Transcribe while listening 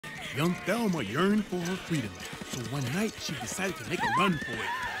Young Thelma yearned for her freedom, so one night she decided to make a run for it.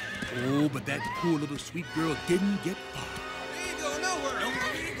 Oh, but that poor little sweet girl didn't get far. We ain't going nowhere. No,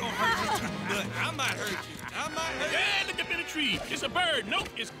 we ain't gonna hurt you. But I might hurt you. I might hurt you. Yeah, look up in the tree. It's a bird. Nope,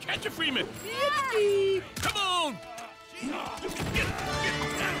 it's Catcher Freeman. Come on.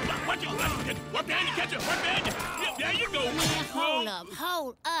 Watch it. Walk behind you, Catcher. Walk behind you. There you go. Man,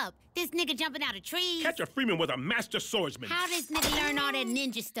 hold up. This nigga jumping out of trees. Catcher Freeman was a master swordsman. How this nigga learn all that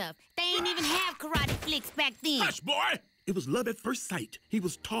ninja stuff? They ain't even have karate flicks back then. Hush, boy. It was love at first sight. He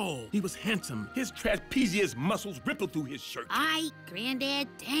was tall. He was handsome. His trapezius muscles rippled through his shirt. Aight, Granddad,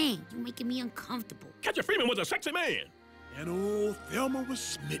 dang, you making me uncomfortable. Catcher Freeman was a sexy man. And old Thelma was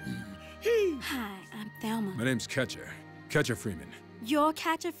smitten. Hi, I'm Thelma. My name's Catcher Freeman. You're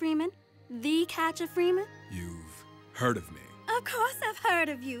Catcher Freeman? The Catcher Freeman? You've heard of me. Of course I've heard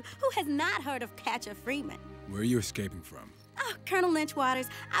of you. Who has not heard of Catcher Freeman? Where are you escaping from? Oh, Colonel Lynchwater's.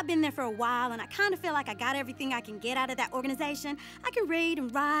 I've been there for a while, and I kind of feel like I got everything I can get out of that organization. I can read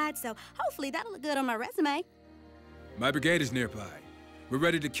and ride, so hopefully that'll look good on my resume. My brigade is nearby. We're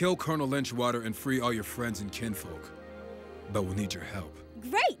ready to kill Colonel Lynchwater and free all your friends and kinfolk. But we'll need your help.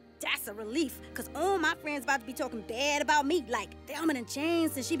 Great! That's a relief, because all my friends about to be talking bad about me, like Thelma and Chain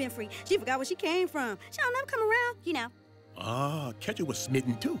since she been free. She forgot where she came from. She don't never come around, you know. Ah, Catcher was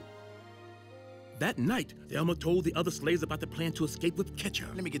smitten too. That night, Thelma told the other slaves about the plan to escape with Catcher.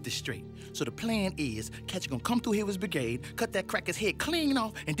 Let me get this straight. So the plan is Catcher gonna come through here with his brigade, cut that cracker's head clean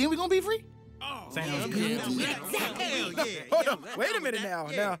off, and then we're gonna be free? Oh, sounds good. Exactly. Hell yeah. Hold on, wait a minute now.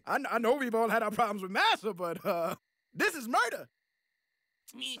 Yeah. Now, I know we've all had our problems with Massa, but this is murder.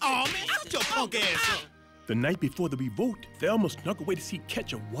 Oh, man, out your punk ass up. The night before the revolt, Thelma snuck away to see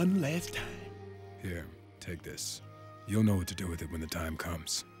Catcher one last time. Here, take this. You'll know what to do with it when the time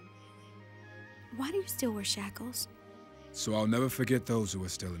comes. Why do you still wear shackles? So I'll never forget those who are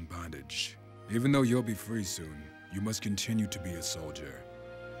still in bondage. Even though you'll be free soon, you must continue to be a soldier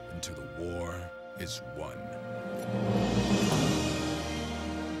until the war is won.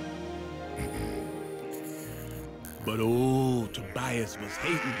 But oh, Tobias was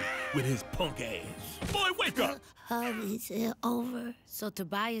hating with his punk ass. Boy, wake up. Is it over? So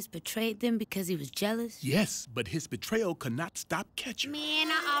Tobias betrayed them because he was jealous? Yes, but his betrayal could not stop Catcher. Man,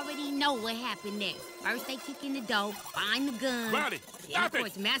 I already know what happened next. First they kick in the door, find the gun. Rowdy, Then of stop it.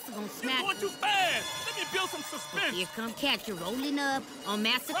 course Master gonna You're smack going too fast. Let me build some suspense. Here come Catcher rolling up on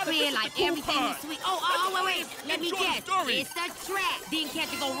Master Rowdy, crib this is like the cool everything part. is sweet. Oh, wait. Let me Enjoy the guess. story. It's a trap. Then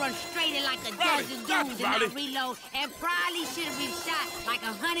Catcher gonna run straight in like a Rowdy, dozen stop dudes it, and Rowdy. not reload and probably should have been shot like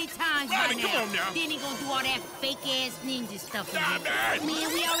 100 times Rowdy, by come now. on now. Then he gonna do all that fake ass ninja stuff Stop again. it. Man,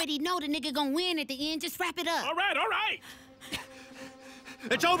 we already know the nigga gonna win at the end. Just wrap it up. All right.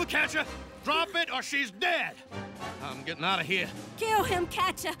 It's over, Catcher. Drop it or she's dead. I'm getting out of here. Kill him,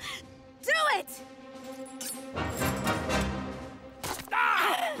 Catcher. Do it!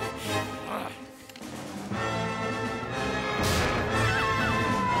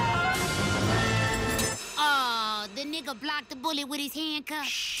 Oh, the nigga blocked the bullet with his handcuff.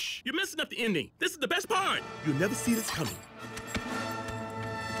 Shh, you're messing up the ending. This is the best part. You'll never see this coming.